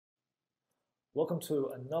Welcome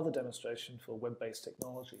to another demonstration for web-based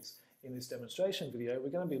technologies. In this demonstration video, we're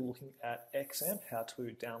going to be looking at XAMPP, how to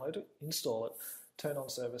download it, install it, turn on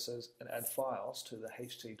services, and add files to the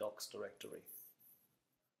htdocs directory,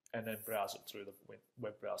 and then browse it through the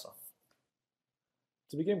web browser.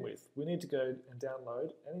 To begin with, we need to go and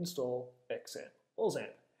download and install XAMPP, or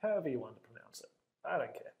ZAMP, however you want to pronounce it. I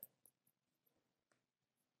don't care.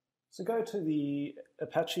 So go to the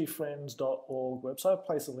apachefriends.org website, I'll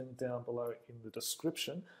place a link down below in the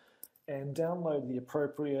description, and download the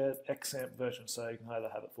appropriate XAMPP version. So you can either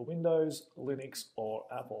have it for Windows, Linux, or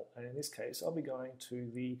Apple. And in this case, I'll be going to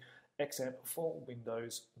the XAMPP for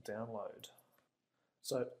Windows download.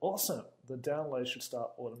 So awesome, the download should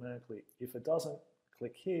start automatically. If it doesn't,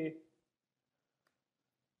 click here.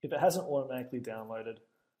 If it hasn't automatically downloaded,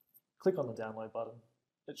 click on the download button.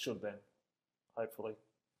 It should then, hopefully.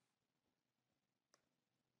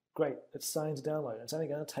 Great, it's starting to download. It's only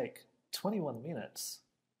going to take 21 minutes.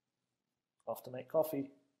 Off to make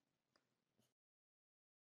coffee.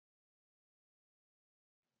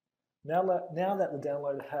 Now that the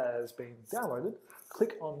download has been downloaded,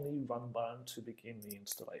 click on the Run button to begin the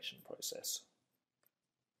installation process.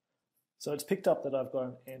 So it's picked up that I've got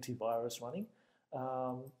an antivirus running.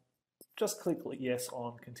 Just click yes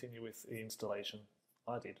on Continue with the installation.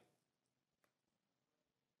 I did.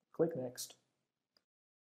 Click Next.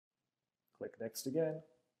 Click Next again,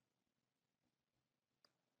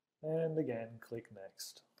 and again click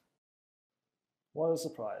Next. What a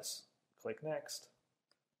surprise. Click Next,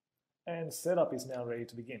 and setup is now ready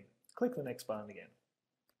to begin. Click the Next button again,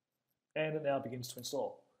 and it now begins to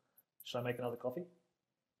install. Should I make another coffee?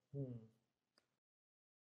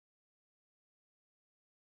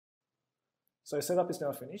 So setup is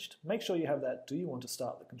now finished. Make sure you have that "Do you want to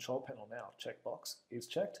start the control panel now?" checkbox is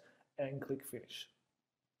checked, and click Finish.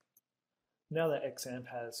 Now that XAMPP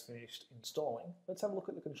has finished installing, let's have a look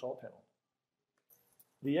at the control panel.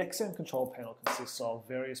 The XAMPP control panel consists of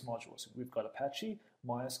various modules. We've got Apache,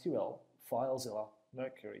 MySQL, FileZilla,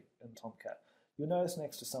 Mercury, and Tomcat. You'll notice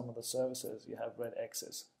next to some of the services you have red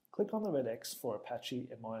X's. Click on the red X for Apache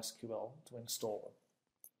and MySQL to install them.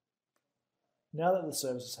 Now that the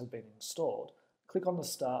services have been installed, click on the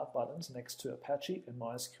Start buttons next to Apache and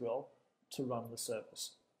MySQL to run the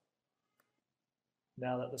service.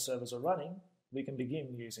 Now that the servers are running, we can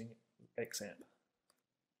begin using XAMPP.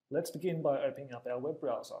 Let's begin by opening up our web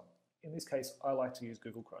browser. In this case, I like to use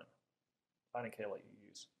Google Chrome. I don't care what you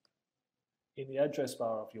use. In the address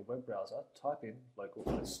bar of your web browser, type in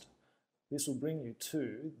localhost. This will bring you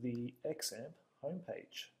to the XAMPP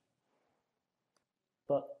homepage.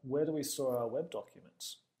 But where do we store our web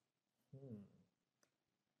documents?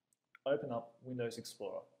 Open up Windows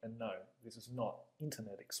Explorer, and no, this is not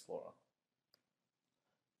Internet Explorer.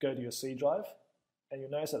 Go to your C drive, and you'll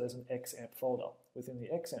notice that there's an XAMPP folder. Within the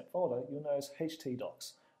XAMPP folder, you'll notice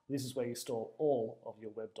htdocs. This is where you store all of your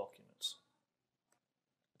web documents.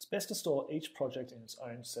 It's best to store each project in its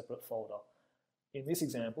own separate folder. In this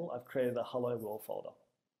example, I've created a Hello World folder.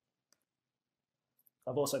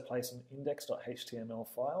 I've also placed an index.html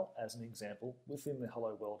file as an example within the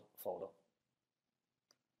Hello World folder.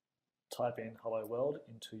 Type in Hello World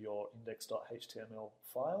into your index.html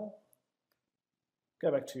file.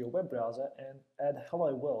 Go back to your web browser and add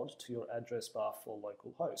Hello World to your address bar for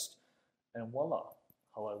localhost. And voila,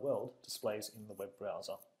 Hello World displays in the web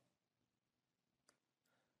browser.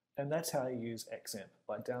 And that's how you use XAMPP,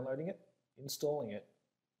 by downloading it, installing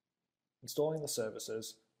the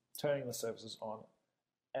services, turning the services on,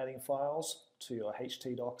 adding files to your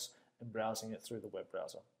htdocs, and browsing it through the web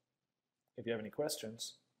browser. If you have any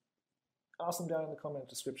questions, ask them down in the comment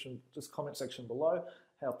section below.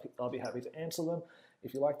 I'll be happy to answer them.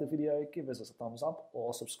 If you like the video, give us a thumbs up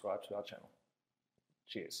or subscribe to our channel.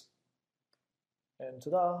 Cheers. And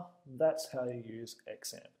ta-da, that's how you use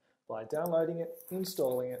XAMPP, by downloading it,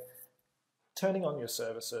 installing it, turning on your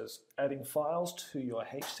services, adding files to your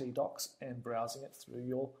htdocs, and browsing it through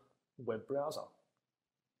your web browser.